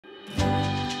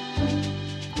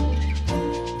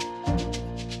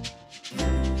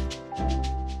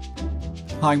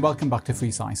Hi and welcome back to Free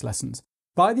Science Lessons.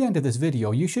 By the end of this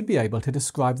video, you should be able to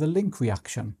describe the link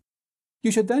reaction.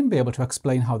 You should then be able to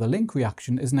explain how the link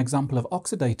reaction is an example of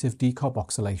oxidative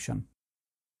decarboxylation.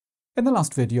 In the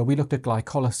last video, we looked at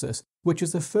glycolysis, which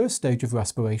is the first stage of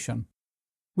respiration.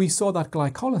 We saw that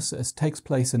glycolysis takes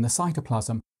place in the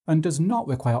cytoplasm and does not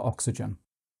require oxygen.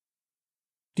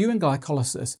 During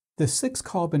glycolysis, the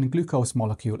 6-carbon glucose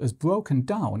molecule is broken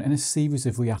down in a series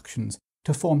of reactions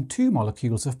to form 2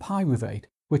 molecules of pyruvate,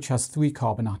 which has 3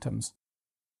 carbon atoms.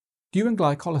 During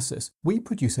glycolysis, we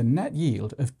produce a net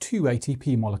yield of 2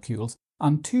 ATP molecules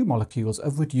and 2 molecules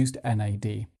of reduced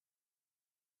NAD.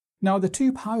 Now, the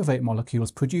 2 pyruvate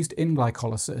molecules produced in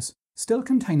glycolysis still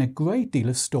contain a great deal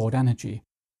of stored energy,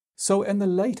 so in the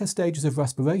later stages of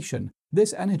respiration,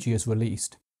 this energy is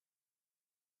released.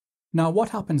 Now, what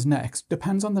happens next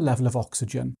depends on the level of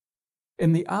oxygen.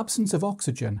 In the absence of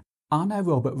oxygen,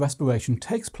 anaerobic respiration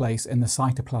takes place in the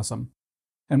cytoplasm,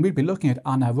 and we'll be looking at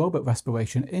anaerobic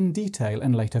respiration in detail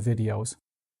in later videos.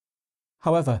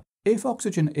 However, if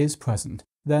oxygen is present,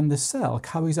 then the cell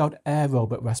carries out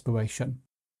aerobic respiration,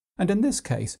 and in this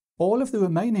case, all of the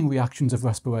remaining reactions of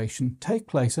respiration take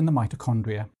place in the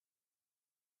mitochondria.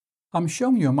 I'm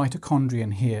showing you a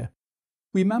mitochondrion here.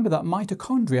 Remember that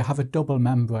mitochondria have a double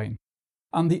membrane,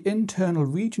 and the internal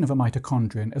region of a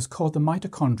mitochondrion is called the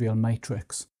mitochondrial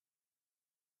matrix.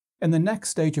 In the next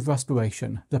stage of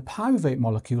respiration, the pyruvate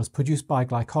molecules produced by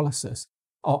glycolysis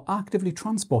are actively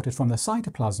transported from the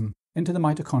cytoplasm into the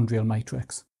mitochondrial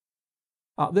matrix.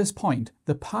 At this point,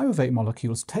 the pyruvate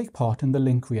molecules take part in the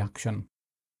link reaction.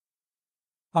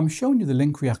 I'm showing you the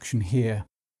link reaction here.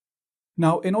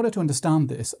 Now, in order to understand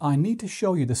this, I need to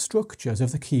show you the structures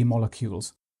of the key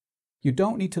molecules. You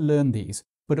don't need to learn these,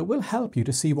 but it will help you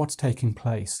to see what's taking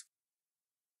place.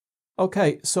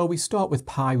 Okay, so we start with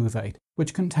pyruvate,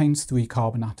 which contains 3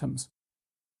 carbon atoms.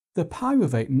 The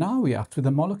pyruvate now reacts with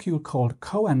a molecule called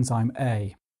coenzyme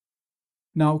A.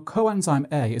 Now,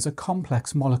 coenzyme A is a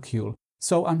complex molecule,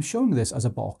 so I'm showing this as a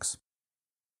box.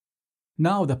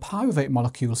 Now the pyruvate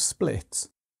molecule splits.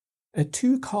 A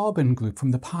 2-carbon group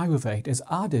from the pyruvate is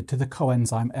added to the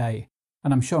coenzyme A,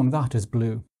 and I'm showing that as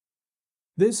blue.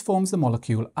 This forms the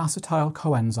molecule acetyl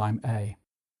coenzyme A.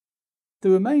 The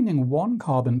remaining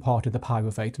 1-carbon part of the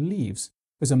pyruvate leaves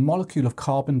as a molecule of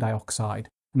carbon dioxide,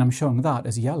 and I'm showing that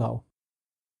as yellow.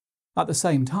 At the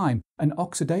same time, an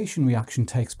oxidation reaction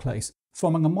takes place,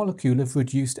 forming a molecule of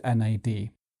reduced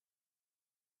NAD.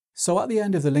 So at the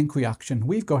end of the link reaction,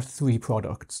 we've got 3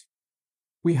 products.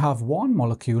 We have 1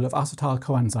 molecule of acetyl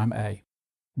coenzyme A,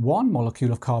 1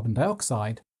 molecule of carbon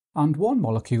dioxide, and 1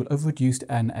 molecule of reduced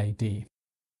NAD.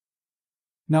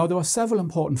 Now, there are several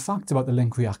important facts about the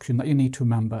link reaction that you need to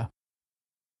remember.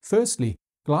 Firstly,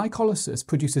 glycolysis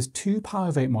produces 2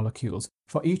 pyruvate molecules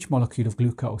for each molecule of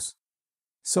glucose.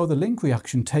 So the link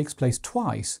reaction takes place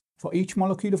twice for each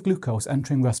molecule of glucose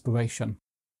entering respiration.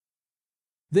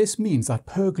 This means that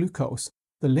per glucose,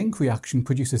 the link reaction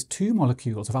produces 2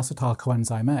 molecules of acetyl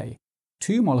coenzyme A,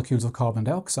 2 molecules of carbon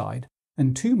dioxide,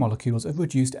 and 2 molecules of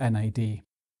reduced NAD.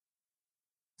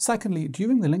 Secondly,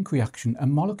 during the link reaction, a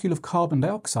molecule of carbon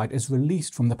dioxide is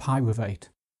released from the pyruvate.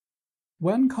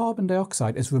 When carbon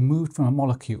dioxide is removed from a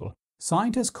molecule,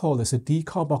 scientists call this a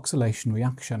decarboxylation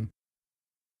reaction.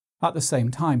 At the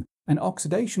same time, an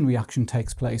oxidation reaction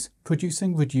takes place,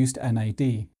 producing reduced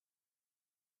NAD.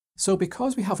 So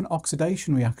because we have an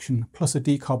oxidation reaction plus a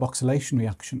decarboxylation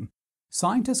reaction,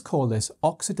 scientists call this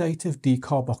oxidative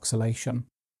decarboxylation.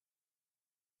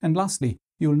 And lastly,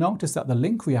 you'll notice that the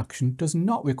link reaction does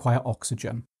not require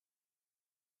oxygen.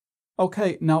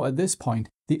 Okay, now at this point,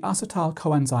 the acetyl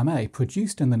coenzyme A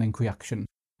produced in the link reaction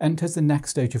enters the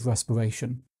next stage of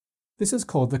respiration. This is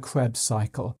called the Krebs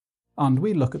cycle, and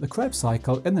we'll look at the Krebs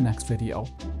cycle in the next video.